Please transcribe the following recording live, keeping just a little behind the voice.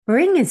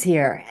Spring is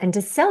here, and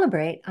to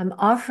celebrate, I'm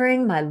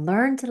offering my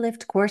Learn to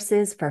Lift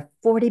courses for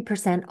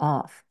 40%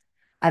 off.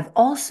 I've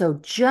also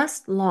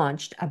just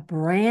launched a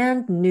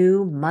brand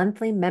new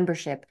monthly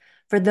membership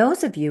for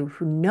those of you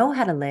who know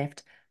how to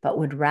lift but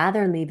would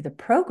rather leave the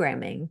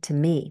programming to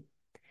me.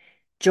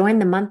 Join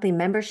the monthly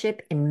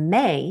membership in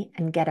May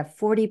and get a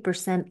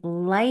 40%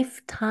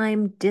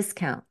 lifetime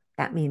discount.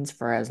 That means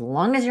for as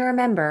long as you're a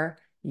member,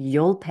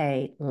 you'll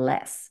pay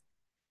less.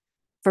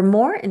 For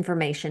more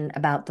information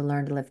about the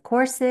Learn to Live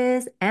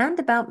courses and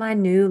about my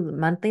new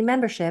monthly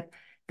membership,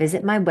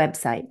 visit my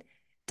website,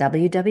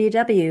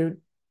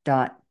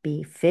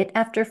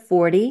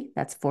 www.befitafter40,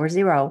 that's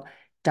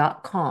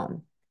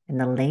 40.com. And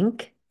the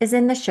link is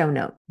in the show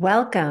note.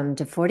 Welcome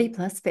to 40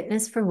 Plus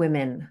Fitness for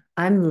Women.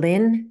 I'm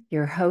Lynn,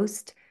 your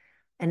host,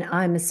 and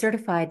I'm a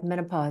certified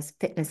menopause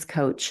fitness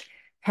coach,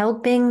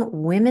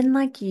 helping women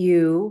like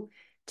you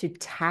to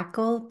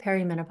tackle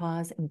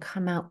perimenopause and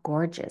come out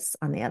gorgeous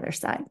on the other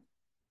side.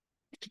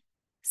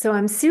 So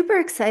I'm super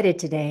excited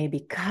today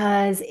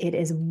because it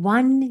is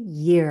 1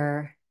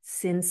 year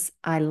since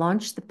I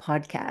launched the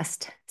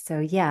podcast. So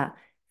yeah,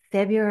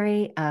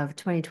 February of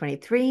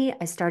 2023,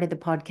 I started the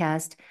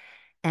podcast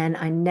and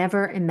I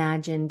never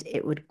imagined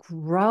it would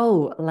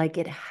grow like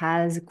it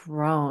has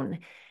grown.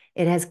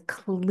 It has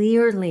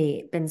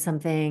clearly been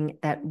something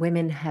that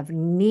women have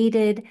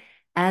needed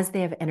as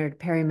they have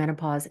entered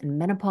perimenopause and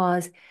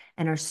menopause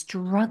and are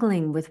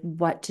struggling with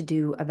what to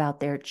do about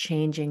their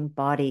changing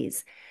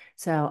bodies.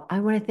 So I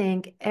want to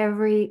thank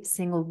every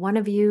single one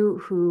of you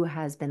who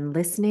has been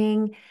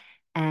listening,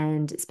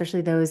 and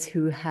especially those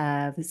who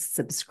have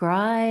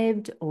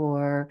subscribed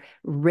or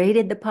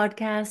rated the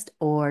podcast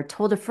or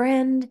told a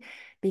friend,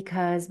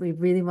 because we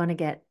really want to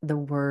get the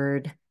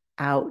word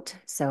out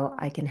so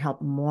I can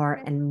help more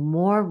and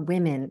more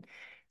women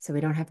so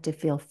we don't have to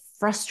feel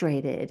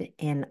frustrated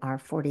in our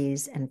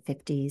 40s and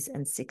 50s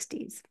and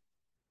 60s.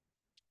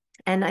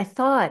 And I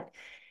thought,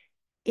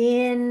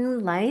 in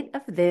light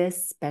of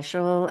this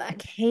special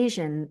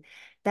occasion,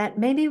 that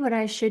maybe what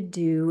I should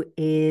do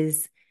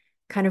is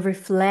kind of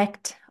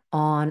reflect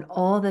on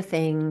all the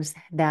things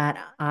that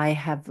I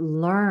have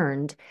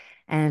learned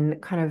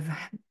and kind of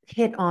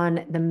hit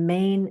on the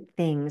main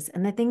things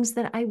and the things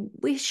that I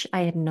wish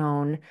I had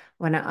known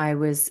when I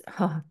was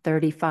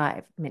 35.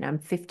 I mean, I'm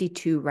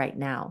 52 right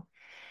now.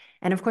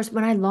 And of course,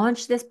 when I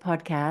launched this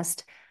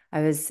podcast, I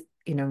was,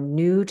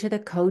 new to the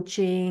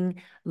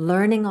coaching,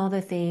 learning all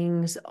the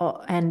things.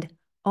 And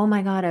oh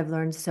my God, I've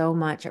learned so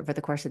much over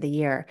the course of the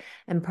year.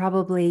 And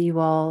probably you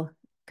all,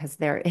 because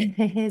there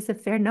is a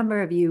fair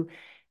number of you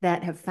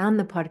that have found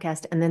the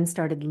podcast and then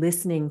started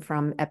listening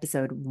from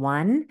episode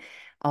 1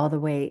 all the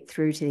way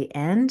through to the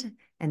end.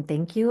 And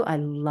thank you. I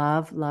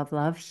love, love,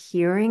 love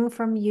hearing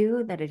from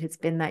you that it has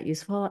been that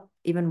useful.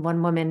 Even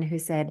one woman who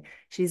said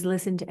she's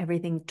listened to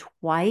everything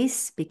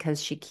twice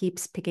because she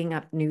keeps picking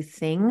up new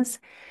things.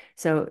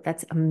 So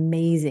that's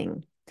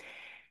amazing.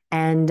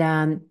 And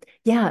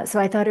yeah, so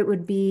I thought it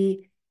would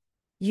be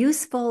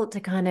useful to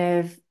kind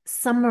of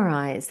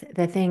summarize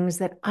the things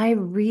that I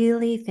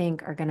really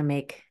think are going to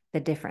make the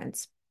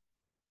difference.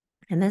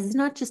 And this is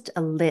not just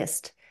a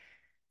list.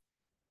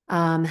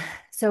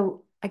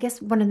 So I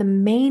guess one of the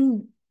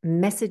main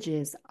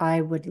messages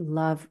I would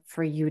love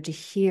for you to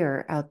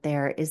hear out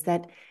there is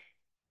that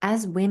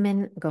as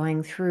women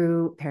going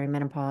through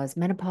perimenopause,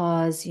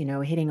 menopause,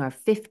 hitting our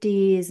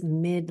 50s,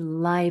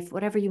 midlife,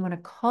 whatever you want to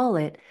call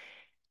it,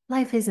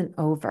 life isn't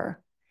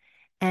over.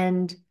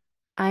 And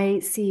I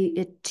see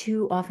it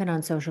too often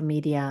on social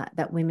media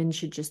that women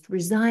should just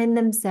resign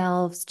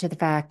themselves to the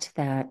fact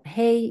that,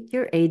 hey,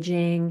 you're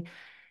aging,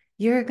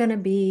 you're going to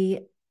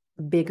be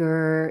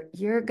bigger,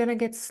 you're going to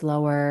get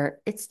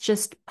slower. It's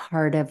just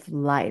part of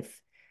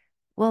life.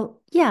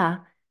 Well, yeah,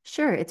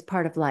 sure, it's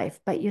part of life.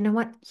 But you know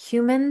what?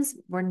 Humans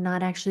were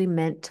not actually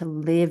meant to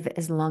live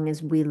as long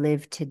as we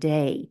live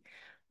today,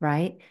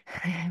 right?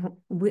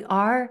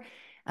 Our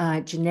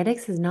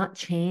genetics has not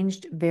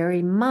changed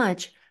very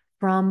much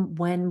from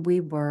when we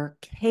were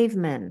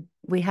cavemen.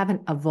 We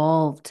haven't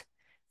evolved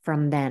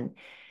from then.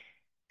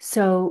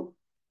 So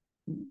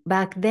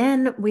back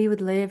then, we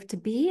would live to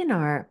be in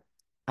our,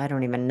 I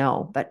don't even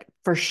know, but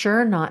for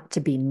sure not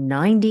to be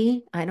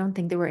 90. I don't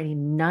think there were any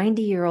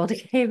 90-year-old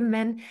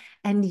cavemen.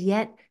 And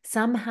yet,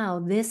 somehow,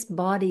 this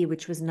body,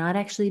 which was not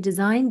actually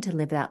designed to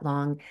live that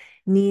long,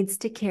 needs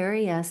to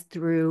carry us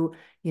through,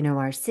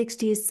 our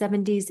 60s,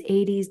 70s,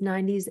 80s,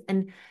 90s,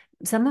 and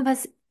some of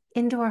us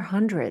into our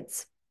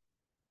hundreds.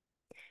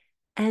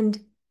 And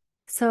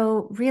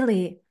so,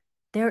 really,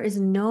 there is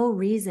no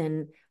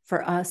reason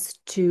for us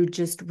to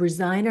just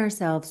resign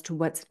ourselves to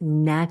what's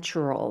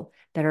natural,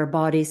 that our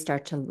bodies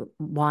start to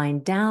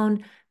wind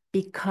down,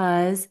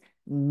 because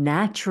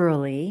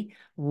naturally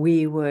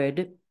we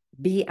would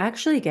be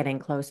actually getting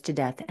close to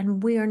death,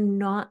 and we are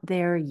not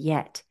there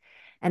yet.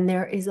 And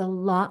there is a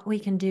lot we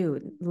can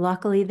do.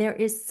 Luckily, there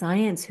is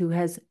science who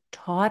has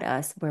taught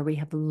us, where we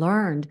have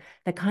learned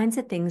the kinds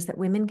of things that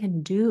women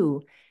can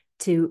do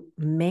to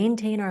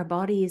maintain our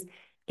bodies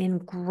in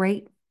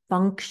great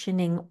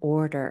functioning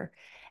order.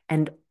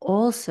 And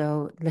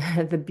also,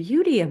 the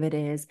beauty of it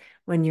is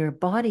when your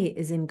body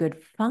is in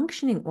good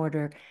functioning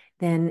order,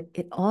 then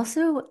it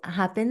also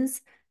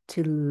happens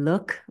to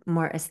look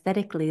more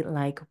aesthetically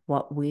like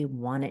what we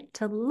want it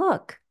to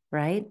look,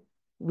 right?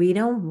 We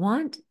don't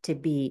want to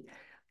be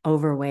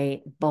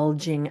overweight,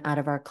 bulging out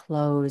of our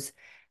clothes,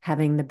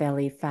 having the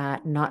belly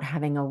fat, not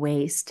having a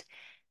waist.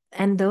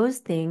 And those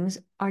things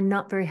are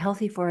not very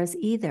healthy for us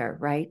either,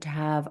 right? To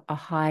have a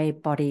high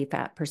body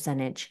fat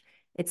percentage.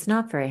 It's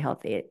not very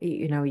healthy.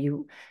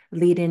 You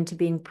lead into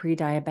being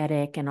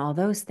pre-diabetic and all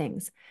those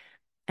things.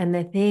 And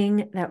the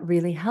thing that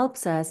really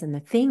helps us and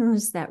the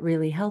things that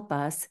really help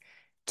us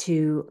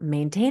to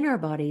maintain our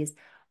bodies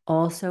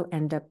also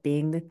end up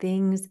being the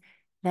things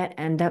that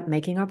end up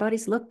making our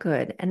bodies look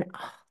good. And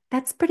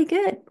that's pretty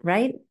good,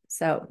 right?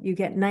 So you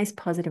get nice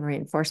positive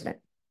reinforcement.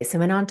 So,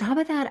 and on top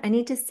of that, I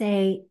need to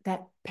say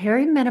that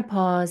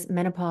perimenopause,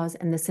 menopause,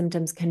 and the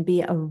symptoms can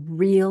be a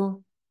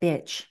real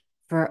bitch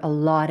for a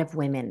lot of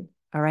women.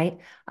 All right.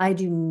 I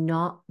do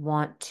not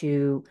want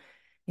to,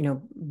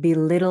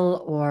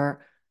 belittle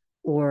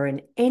or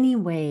in any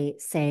way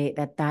say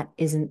that that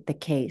isn't the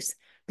case,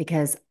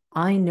 because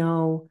I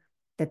know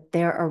that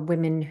there are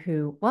women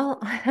who, well,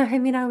 I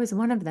mean, I was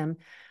one of them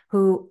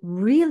who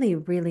really,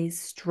 really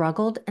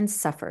struggled and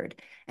suffered.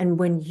 And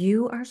when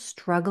you are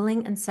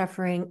struggling and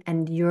suffering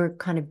and you're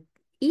kind of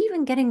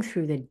even getting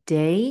through the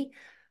day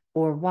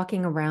or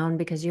walking around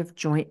because you have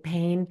joint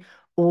pain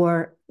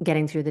or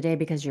getting through the day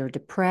because you're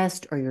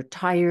depressed or you're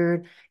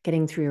tired,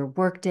 getting through your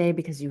workday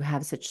because you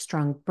have such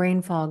strong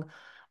brain fog,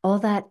 all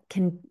that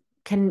can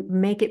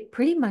make it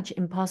pretty much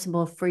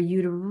impossible for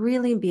you to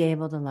really be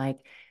able to like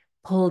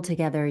pull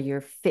together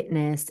your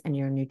fitness and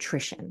your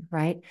nutrition,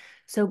 right?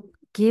 So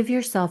give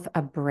yourself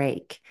a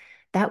break.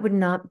 That would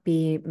not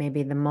be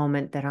maybe the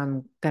moment that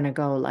I'm going to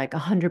go like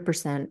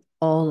 100%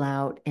 all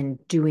out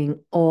and doing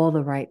all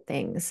the right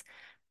things.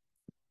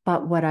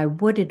 But what I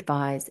would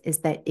advise is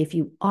that if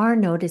you are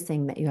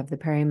noticing that you have the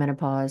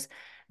perimenopause,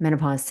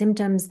 menopause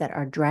symptoms that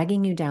are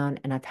dragging you down,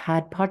 and I've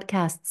had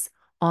podcasts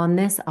on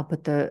this, I'll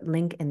put the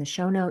link in the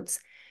show notes.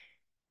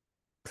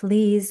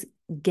 Please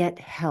get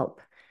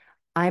help.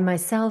 I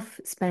myself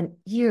spent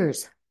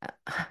years,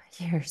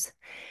 years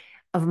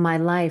of my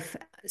life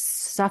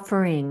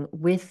suffering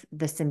with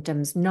the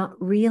symptoms, not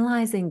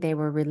realizing they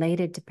were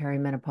related to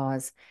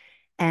perimenopause.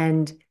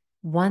 And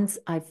once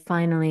I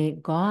finally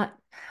got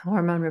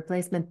hormone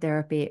replacement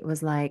therapy, it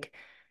was like,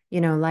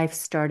 life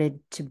started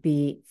to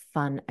be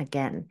fun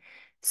again.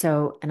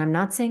 So, and I'm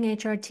not saying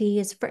HRT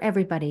is for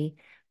everybody,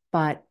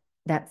 but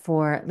that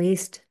for at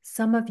least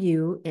some of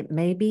you, it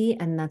may be,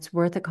 and that's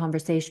worth a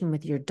conversation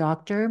with your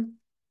doctor.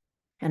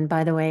 And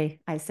by the way,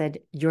 I said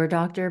your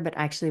doctor, but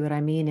actually what I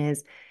mean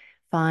is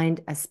find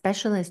a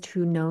specialist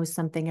who knows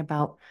something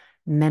about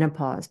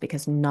menopause,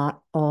 because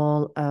not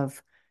all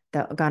of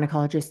the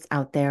gynecologists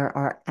out there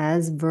are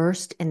as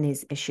versed in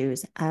these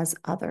issues as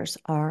others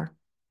are.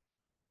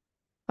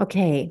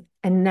 Okay.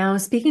 And now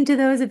speaking to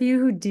those of you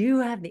who do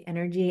have the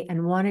energy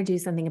and want to do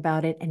something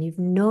about it, and you've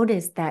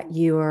noticed that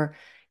you're,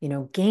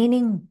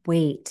 gaining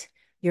weight,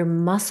 your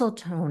muscle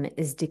tone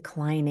is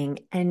declining,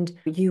 and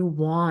you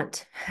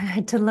want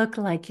to look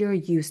like you're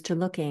used to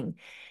looking.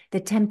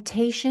 The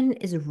temptation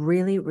is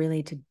really,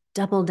 really to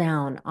double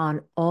down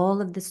on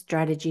all of the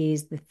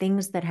strategies, the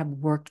things that have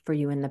worked for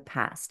you in the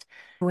past.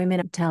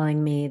 Women are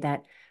telling me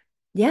that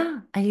yeah,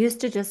 I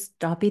used to just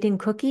stop eating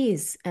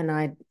cookies and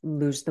I'd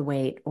lose the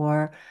weight,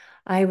 or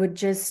I would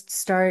just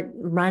start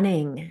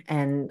running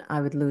and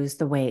I would lose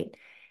the weight.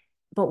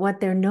 But what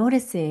they're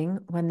noticing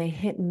when they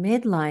hit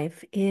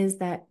midlife is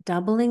that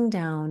doubling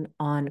down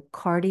on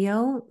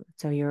cardio,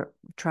 so your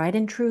tried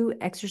and true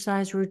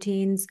exercise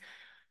routines,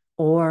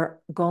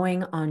 or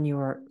going on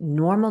your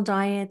normal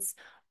diets,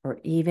 or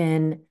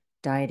even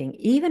dieting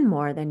even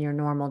more than your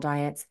normal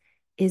diets,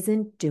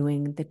 isn't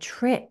doing the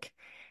trick.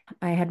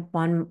 I had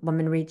one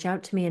woman reach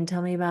out to me and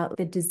tell me about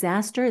the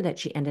disaster that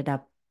she ended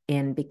up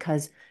in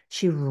because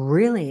she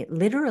really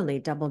literally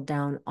doubled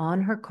down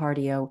on her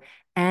cardio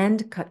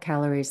and cut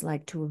calories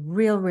like to a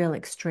real, real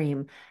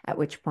extreme, at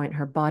which point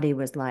her body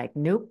was like,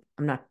 nope,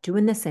 I'm not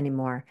doing this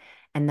anymore.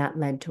 And that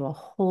led to a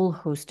whole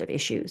host of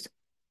issues.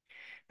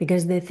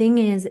 Because the thing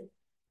is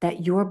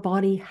that your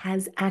body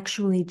has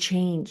actually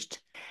changed.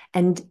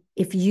 And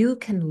if you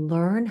can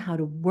learn how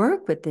to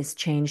work with this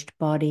changed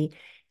body,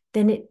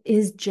 then it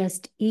is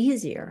just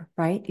easier,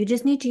 right? You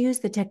just need to use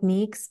the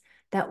techniques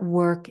that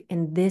work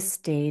in this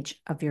stage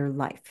of your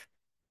life.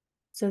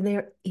 So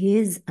there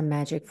is a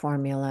magic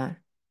formula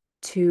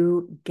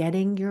to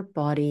getting your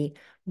body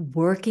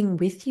working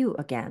with you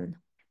again,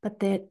 but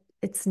that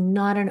it's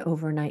not an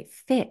overnight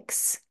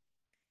fix.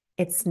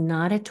 It's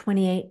not a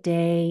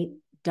 28-day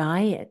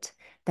diet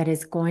that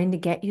is going to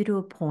get you to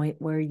a point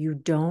where you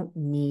don't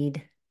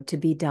need to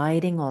be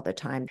dieting all the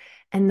time.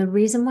 And the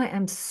reason why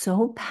I'm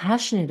so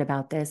passionate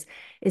about this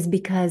is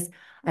because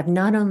I've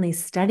not only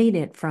studied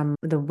it from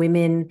the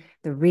women,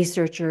 the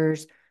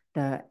researchers,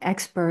 the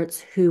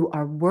experts who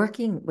are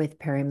working with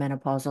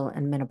perimenopausal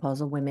and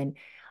menopausal women,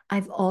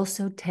 I've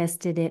also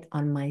tested it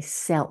on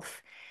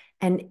myself.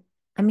 And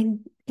I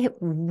mean,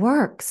 it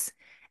works.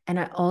 And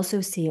I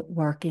also see it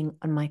working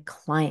on my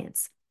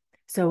clients.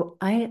 So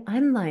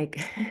I'm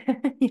like,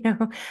 you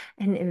know,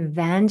 an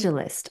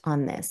evangelist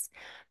on this,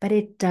 but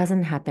it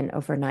doesn't happen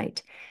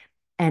overnight.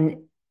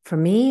 And for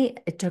me,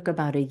 it took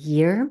about a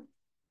year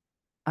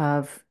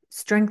of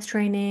strength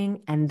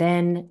training and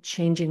then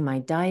changing my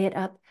diet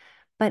up.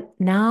 But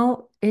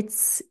now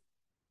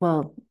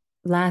well,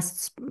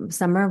 last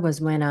summer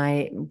was when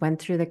I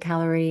went through the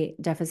calorie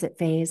deficit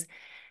phase.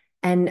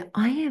 And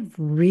I have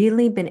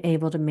really been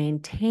able to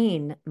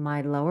maintain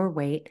my lower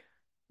weight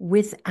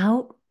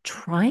without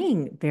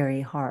trying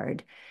very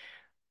hard.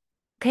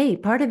 Okay,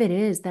 part of it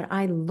is that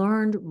I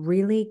learned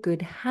really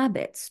good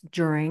habits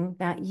during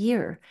that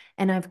year,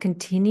 and I've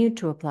continued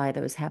to apply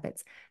those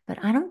habits,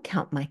 but I don't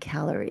count my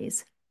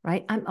calories,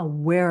 right? I'm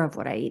aware of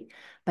what I eat,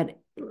 but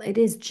it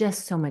is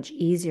just so much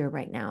easier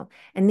right now.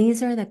 And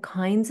these are the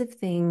kinds of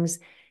things,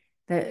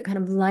 the kind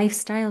of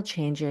lifestyle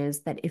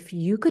changes that if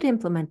you could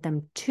implement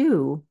them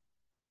too,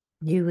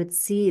 you would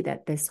see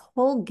that this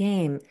whole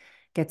game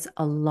gets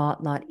a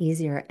lot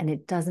easier, and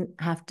it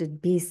doesn't have to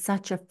be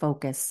such a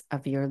focus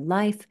of your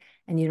life,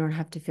 and you don't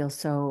have to feel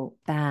so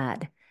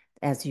bad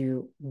as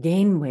you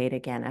gain weight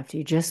again after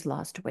you just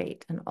lost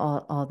weight and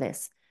all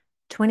this.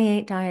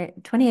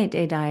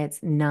 28-day diet's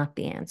not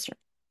the answer.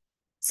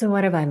 So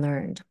what have I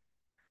learned?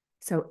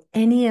 So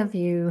any of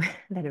you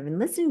that have been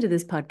listening to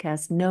this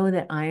podcast know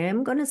that I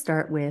am going to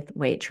start with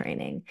weight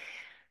training.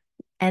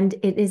 And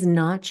it is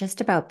not just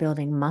about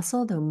building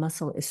muscle, though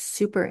muscle is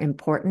super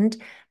important,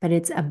 but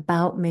it's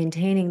about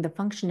maintaining the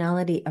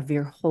functionality of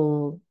your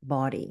whole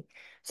body.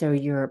 So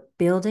you're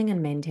building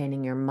and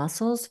maintaining your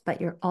muscles,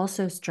 but you're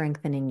also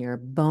strengthening your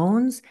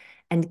bones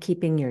and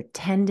keeping your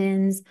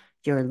tendons,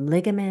 your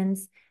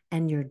ligaments,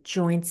 and your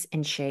joints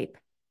in shape.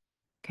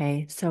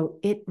 Okay. So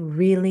it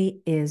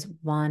really is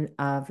one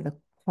of the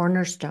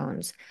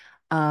cornerstones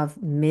of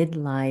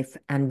midlife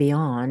and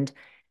beyond,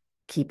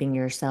 keeping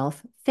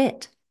yourself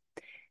fit.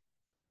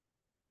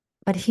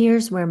 But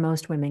here's where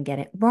most women get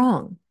it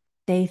wrong.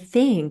 They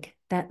think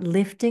that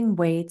lifting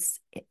weights,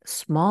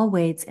 small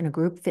weights in a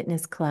group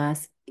fitness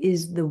class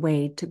is the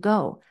way to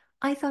go.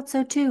 I thought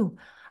so too.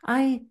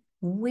 I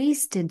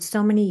wasted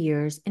so many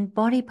years in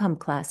body pump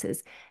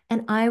classes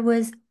and I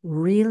was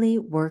really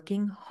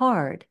working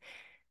hard,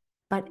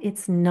 but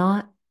it's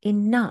not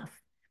enough.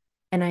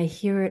 And I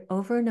hear it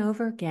over and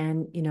over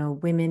again,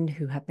 women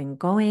who have been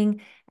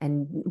going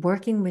and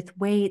working with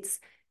weights,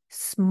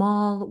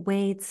 small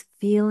weights,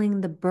 feeling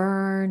the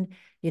burn,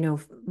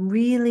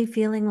 really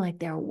feeling like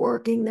they're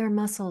working their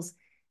muscles.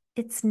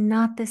 It's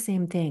not the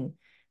same thing.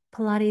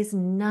 Pilates,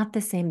 not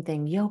the same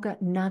thing. Yoga,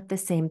 not the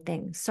same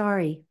thing.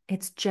 Sorry,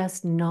 it's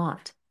just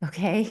not.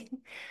 Okay.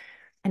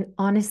 And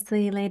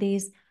honestly,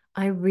 ladies,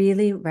 I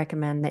really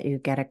recommend that you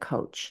get a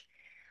coach.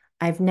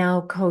 I've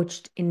now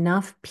coached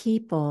enough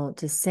people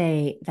to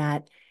say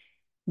that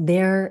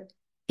there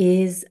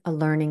is a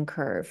learning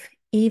curve.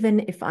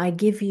 Even if I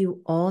give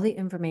you all the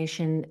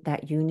information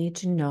that you need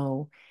to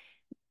know,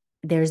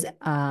 there's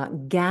a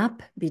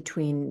gap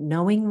between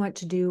knowing what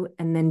to do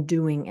and then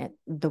doing it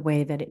the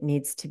way that it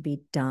needs to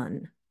be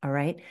done. All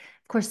right.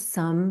 Of course,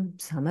 some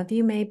of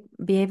you may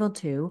be able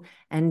to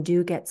and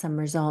do get some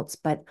results,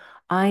 but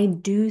I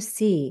do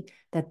see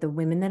that the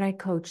women that I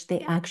coach,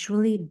 they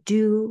actually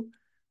do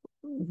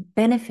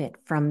benefit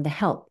from the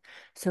help.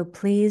 So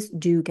please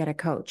do get a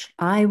coach.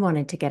 I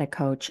wanted to get a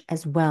coach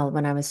as well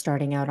when I was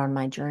starting out on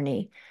my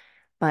journey.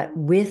 But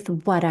with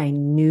what I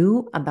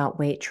knew about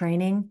weight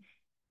training,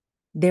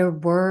 there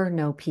were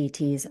no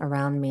PTs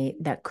around me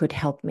that could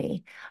help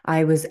me.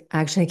 I was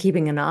actually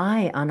keeping an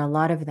eye on a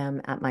lot of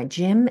them at my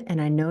gym, and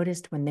I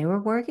noticed when they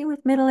were working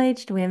with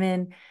middle-aged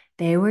women,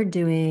 they were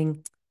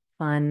doing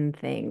fun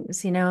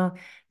things. They're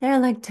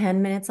like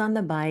 10 minutes on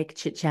the bike,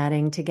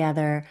 chit-chatting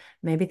together,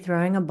 maybe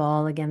throwing a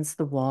ball against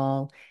the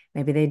wall.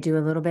 Maybe they do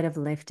a little bit of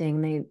lifting,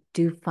 they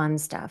do fun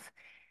stuff.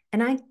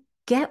 And I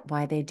get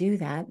why they do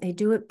that. They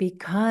do it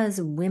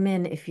because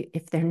women,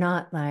 if they're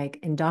not like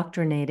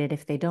indoctrinated,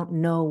 if they don't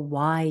know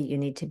why you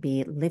need to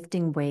be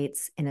lifting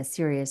weights in a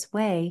serious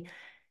way,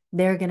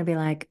 they're going to be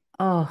like,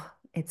 oh,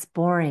 it's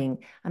boring.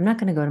 I'm not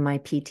going to go to my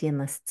PT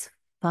unless it's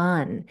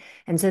fun.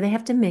 And so they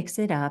have to mix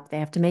it up. They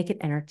have to make it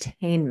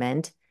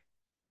entertainment.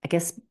 I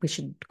guess we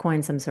should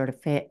coin some sort of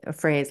a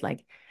phrase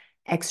like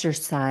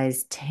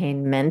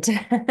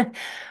exercise-tainment.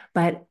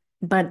 but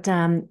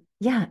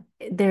yeah,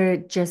 they're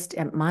just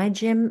at my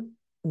gym,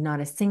 not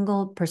a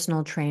single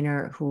personal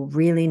trainer who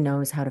really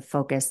knows how to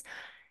focus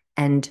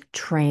and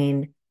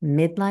train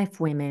midlife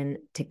women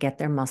to get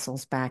their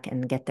muscles back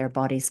and get their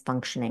bodies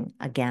functioning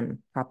again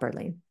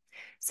properly.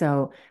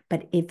 So,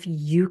 but if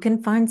you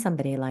can find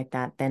somebody like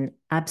that, then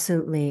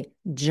absolutely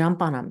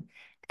jump on them.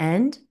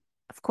 And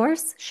of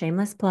course,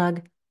 shameless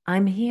plug,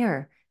 I'm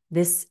here.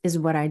 This is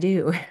what I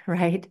do,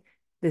 right?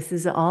 This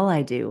is all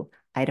I do.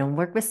 I don't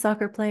work with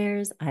soccer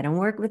players. I don't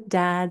work with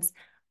dads.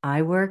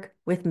 I work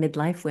with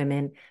midlife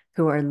women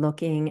who are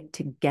looking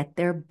to get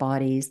their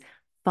bodies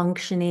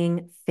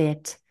functioning,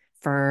 fit,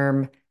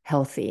 firm,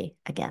 healthy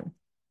again.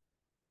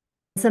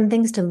 Some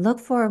things to look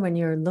for when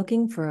you're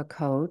looking for a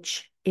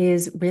coach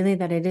is really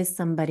that it is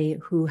somebody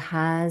who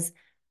has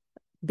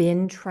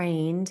been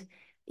trained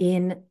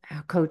in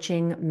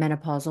coaching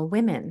menopausal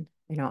women.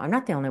 I'm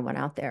not the only one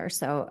out there.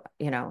 So,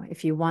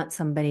 if you want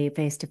somebody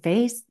face to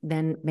face,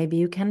 then maybe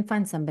you can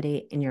find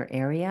somebody in your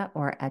area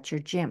or at your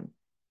gym.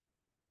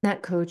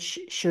 That coach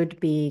should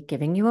be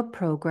giving you a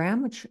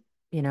program which,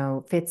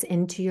 fits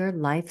into your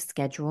life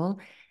schedule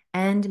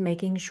and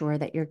making sure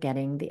that you're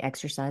getting the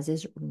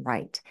exercises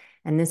right.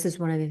 And this is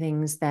one of the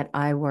things that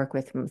I work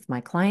with my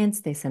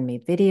clients. They send me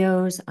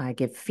videos, I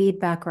give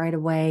feedback right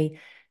away,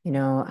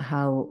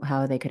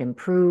 how they could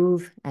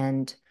improve,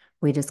 and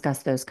we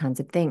discuss those kinds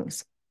of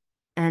things.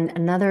 And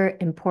another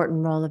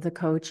important role of the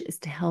coach is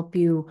to help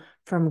you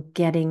from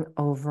getting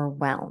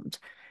overwhelmed.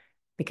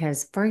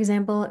 Because, for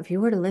example, if you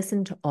were to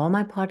listen to all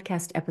my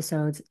podcast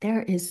episodes,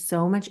 there is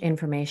so much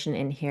information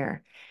in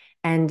here.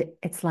 And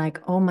it's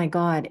like, oh my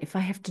God, if I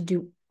have to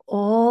do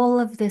all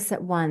of this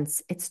at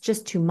once, it's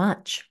just too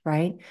much,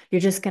 right?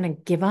 You're just going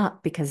to give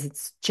up because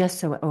it's just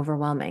so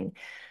overwhelming.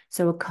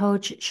 So, a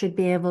coach should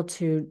be able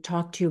to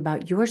talk to you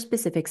about your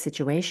specific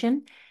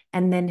situation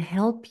and then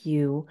help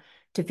you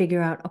to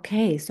figure out,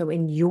 okay, so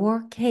in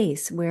your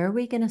case, where are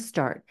we going to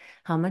start?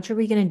 How much are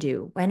we going to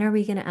do? When are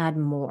we going to add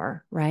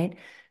more, right?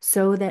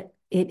 So that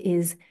it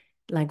is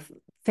like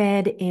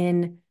fed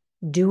in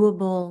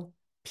doable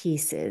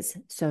pieces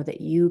so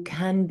that you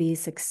can be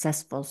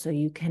successful, so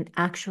you can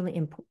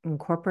actually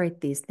incorporate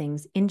these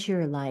things into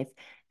your life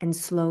and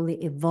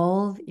slowly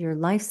evolve your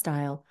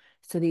lifestyle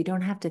so that you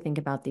don't have to think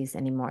about these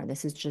anymore.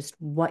 This is just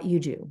what you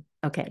do.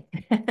 Okay.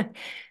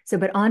 So,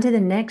 but on to the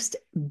next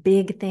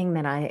big thing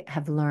that I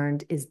have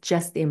learned is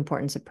just the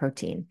importance of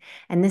protein.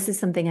 And this is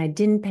something I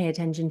didn't pay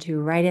attention to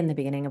right in the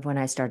beginning of when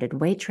I started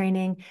weight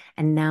training.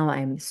 And now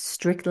I'm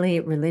strictly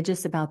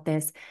religious about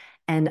this.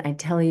 And I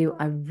tell you,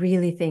 I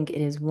really think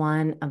it is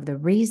one of the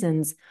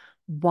reasons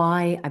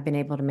why I've been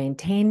able to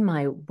maintain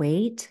my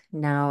weight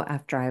now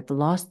after I've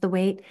lost the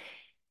weight,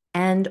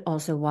 and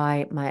also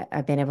why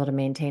I've been able to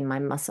maintain my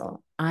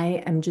muscle.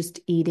 I am just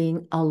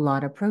eating a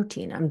lot of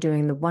protein. I'm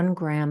doing the 1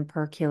 gram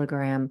per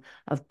kilogram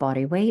of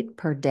body weight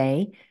per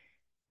day.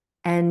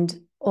 And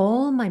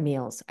all my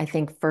meals, I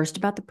think first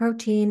about the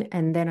protein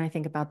and then I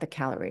think about the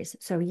calories.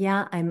 So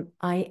yeah,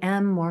 I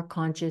am more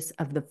conscious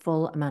of the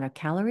full amount of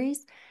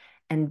calories.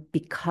 And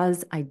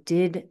because I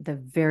did the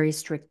very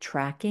strict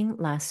tracking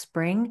last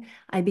spring,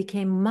 I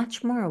became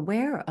much more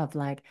aware of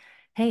like,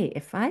 hey,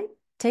 if I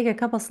take a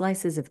couple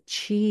slices of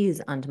cheese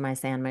onto my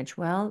sandwich,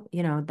 well,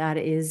 that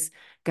is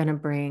going to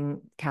bring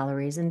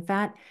calories and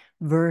fat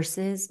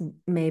versus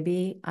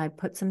maybe I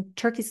put some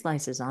turkey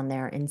slices on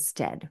there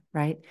instead,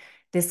 right?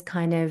 This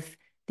kind of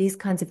these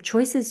kinds of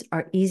choices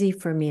are easy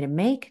for me to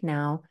make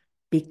now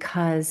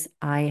because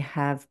I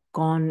have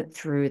gone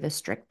through the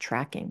strict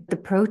tracking. The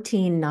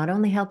protein not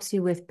only helps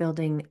you with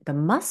building the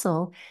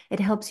muscle, it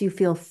helps you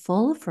feel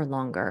full for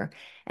longer.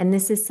 And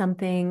this is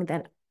something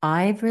that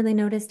I've really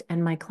noticed,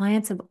 and my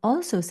clients have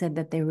also said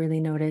that they really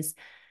notice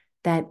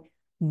that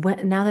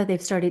now that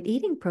they've started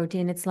eating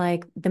protein, it's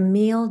like the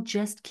meal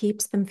just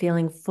keeps them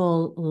feeling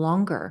full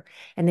longer.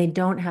 And they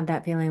don't have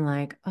that feeling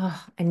like,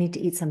 oh, I need to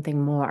eat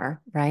something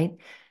more, right?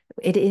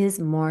 It is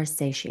more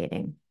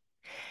satiating.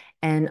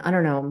 And I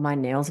don't know, my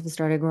nails have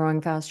started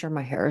growing faster,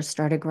 my hair has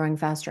started growing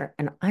faster,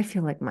 and I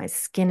feel like my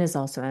skin is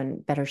also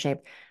in better shape.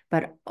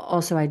 But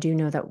also, I do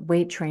know that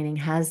weight training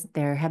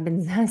there have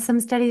been some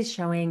studies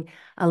showing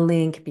a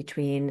link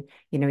between,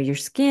 your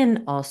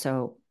skin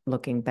also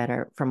looking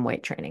better from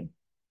weight training.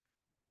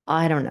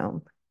 I don't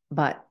know,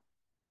 but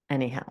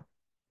anyhow.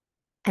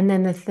 And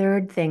then the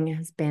third thing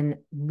has been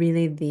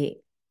really the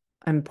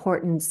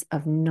importance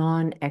of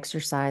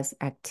non-exercise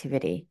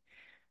activity.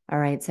 All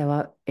right.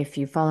 So if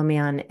you follow me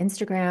on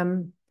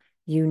Instagram,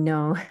 you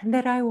know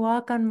that I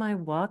walk on my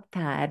walk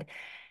pad.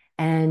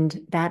 And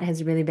that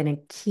has really been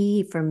a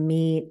key for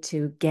me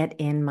to get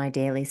in my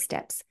daily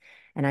steps.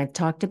 And I've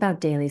talked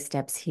about daily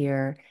steps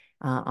here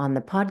on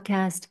the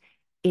podcast.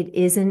 It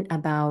isn't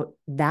about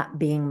that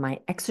being my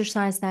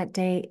exercise that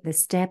day. The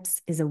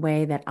steps is a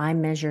way that I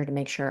measure to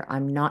make sure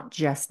I'm not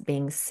just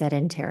being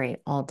sedentary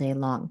all day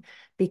long,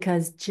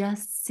 because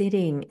just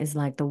sitting is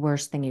like the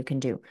worst thing you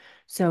can do.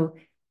 So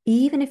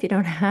even if you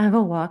don't have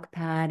a walk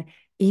pad,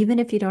 even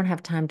if you don't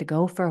have time to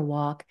go for a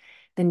walk,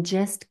 then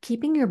just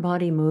keeping your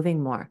body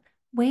moving more.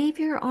 Wave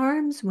your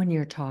arms when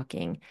you're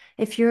talking.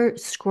 If you're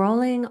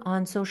scrolling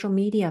on social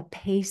media,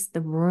 pace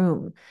the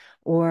room.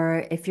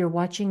 Or if you're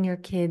watching your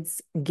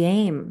kids'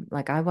 game,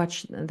 like I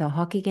watch the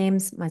hockey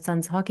games, my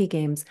son's hockey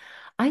games,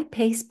 I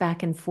pace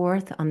back and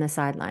forth on the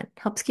sideline.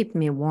 Helps keep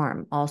me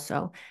warm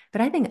also. But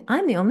I think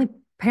I'm the only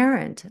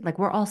parent. Like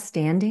we're all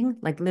standing,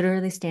 like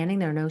literally standing.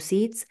 There are no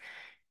seats,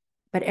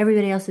 but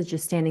everybody else is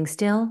just standing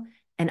still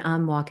and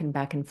I'm walking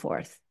back and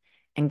forth.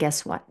 And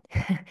guess what?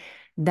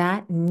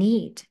 That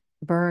NEAT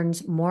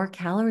burns more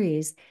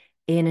calories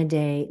in a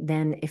day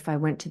than if I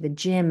went to the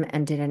gym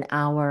and did an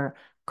hour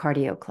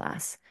cardio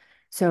class.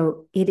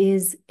 So it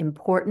is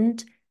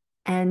important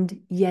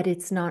And yet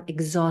it's not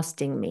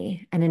exhausting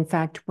me. And in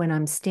fact, when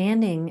I'm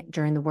standing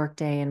during the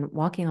workday and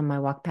walking on my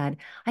walk pad,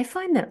 I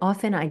find that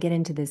often I get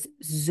into this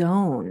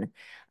zone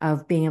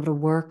of being able to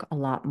work a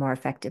lot more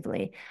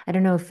effectively. I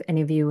don't know if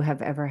any of you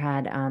have ever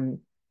had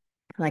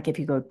like if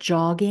you go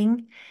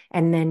jogging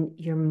and then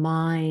your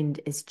mind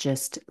is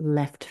just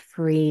left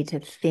free to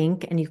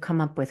think and you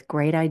come up with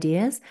great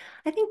ideas.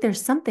 I think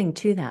there's something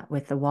to that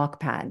with the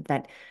walk pad,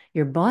 that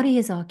your body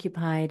is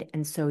occupied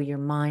and so your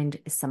mind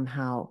is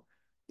somehow,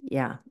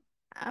 yeah,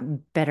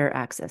 better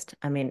accessed.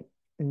 I mean,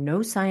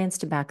 no science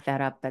to back that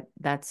up, but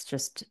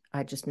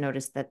I just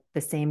noticed that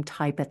the same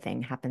type of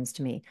thing happens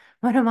to me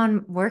when I'm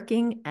on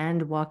working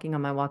and walking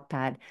on my walk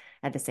pad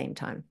at the same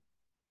time.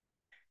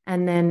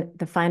 And then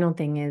the final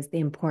thing is the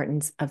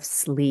importance of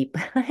sleep.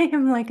 I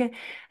am like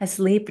a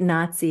sleep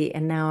Nazi.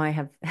 And now I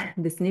have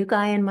this new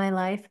guy in my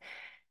life.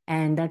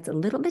 And that's a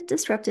little bit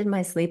disrupted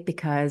my sleep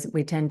because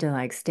we tend to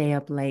like stay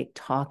up late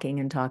talking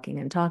and talking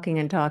and talking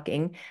and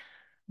talking.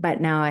 But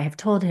now I have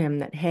told him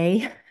that,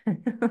 hey,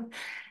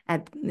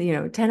 at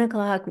 10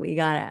 o'clock, we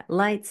got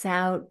lights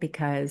out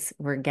because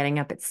we're getting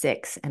up at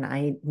 6 and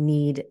I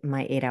need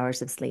my 8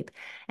 hours of sleep.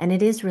 And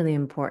it is really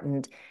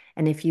important.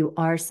 And if you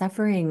are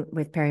suffering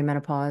with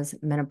perimenopause,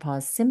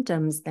 menopause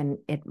symptoms, then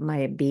it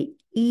might be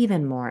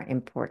even more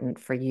important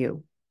for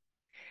you.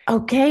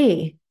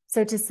 Okay,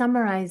 so to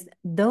summarize,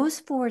 those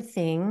four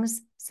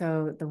things,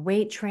 so the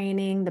weight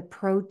training, the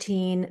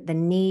protein, the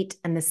NEAT,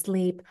 and the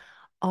sleep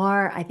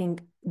are, I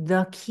think,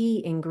 the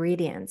key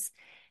ingredients.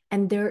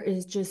 And there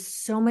is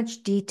just so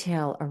much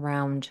detail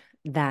around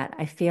that.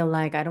 I feel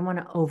like I don't want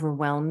to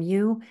overwhelm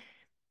you,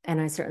 and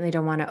I certainly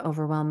don't want to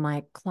overwhelm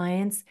my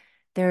clients.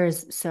 I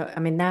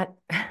mean, that,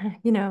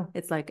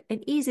 it's like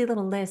an easy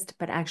little list,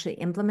 but actually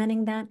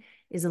implementing that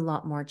is a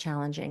lot more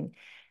challenging.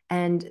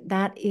 And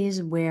that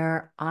is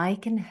where I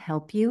can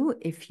help you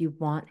if you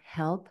want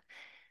help.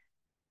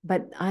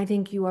 But I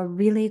think you are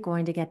really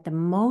going to get the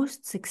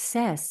most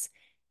success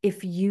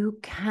if you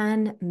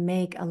can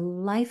make a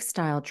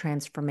lifestyle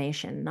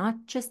transformation,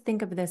 not just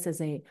think of this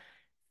as a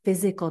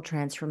physical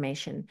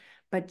transformation,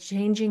 but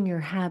changing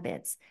your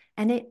habits.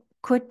 And it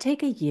could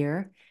take a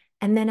year.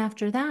 And then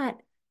after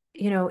that,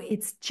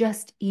 it's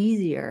just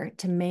easier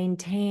to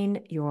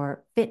maintain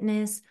your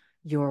fitness,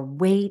 your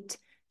weight,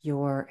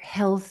 your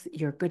health,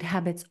 your good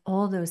habits,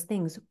 all those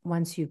things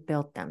once you've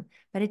built them.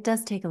 But it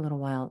does take a little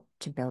while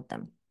to build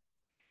them.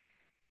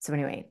 So,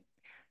 anyway,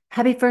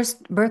 happy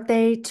first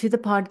birthday to the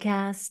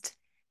podcast.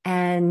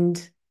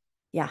 And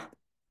yeah,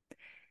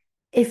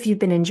 if you've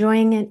been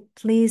enjoying it,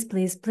 please,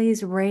 please,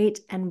 please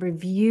rate and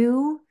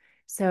review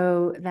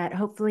so that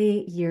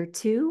hopefully year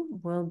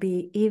 2 will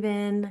be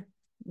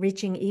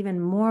reaching even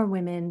more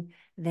women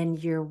than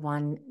year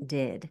 1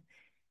 did.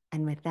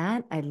 And with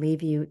that, I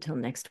leave you till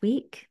next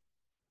week.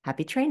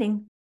 Happy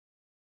training.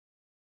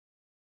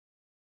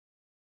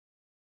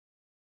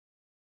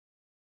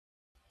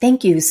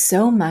 Thank you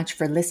so much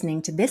for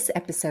listening to this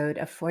episode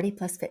of 40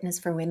 Plus Fitness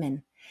for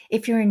Women.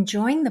 If you're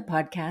enjoying the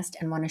podcast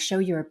and want to show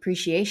your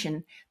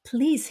appreciation,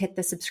 please hit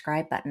the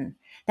subscribe button.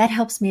 That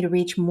helps me to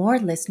reach more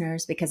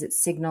listeners because it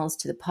signals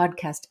to the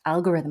podcast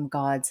algorithm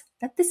gods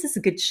that this is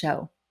a good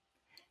show.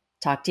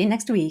 Talk to you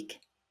next week.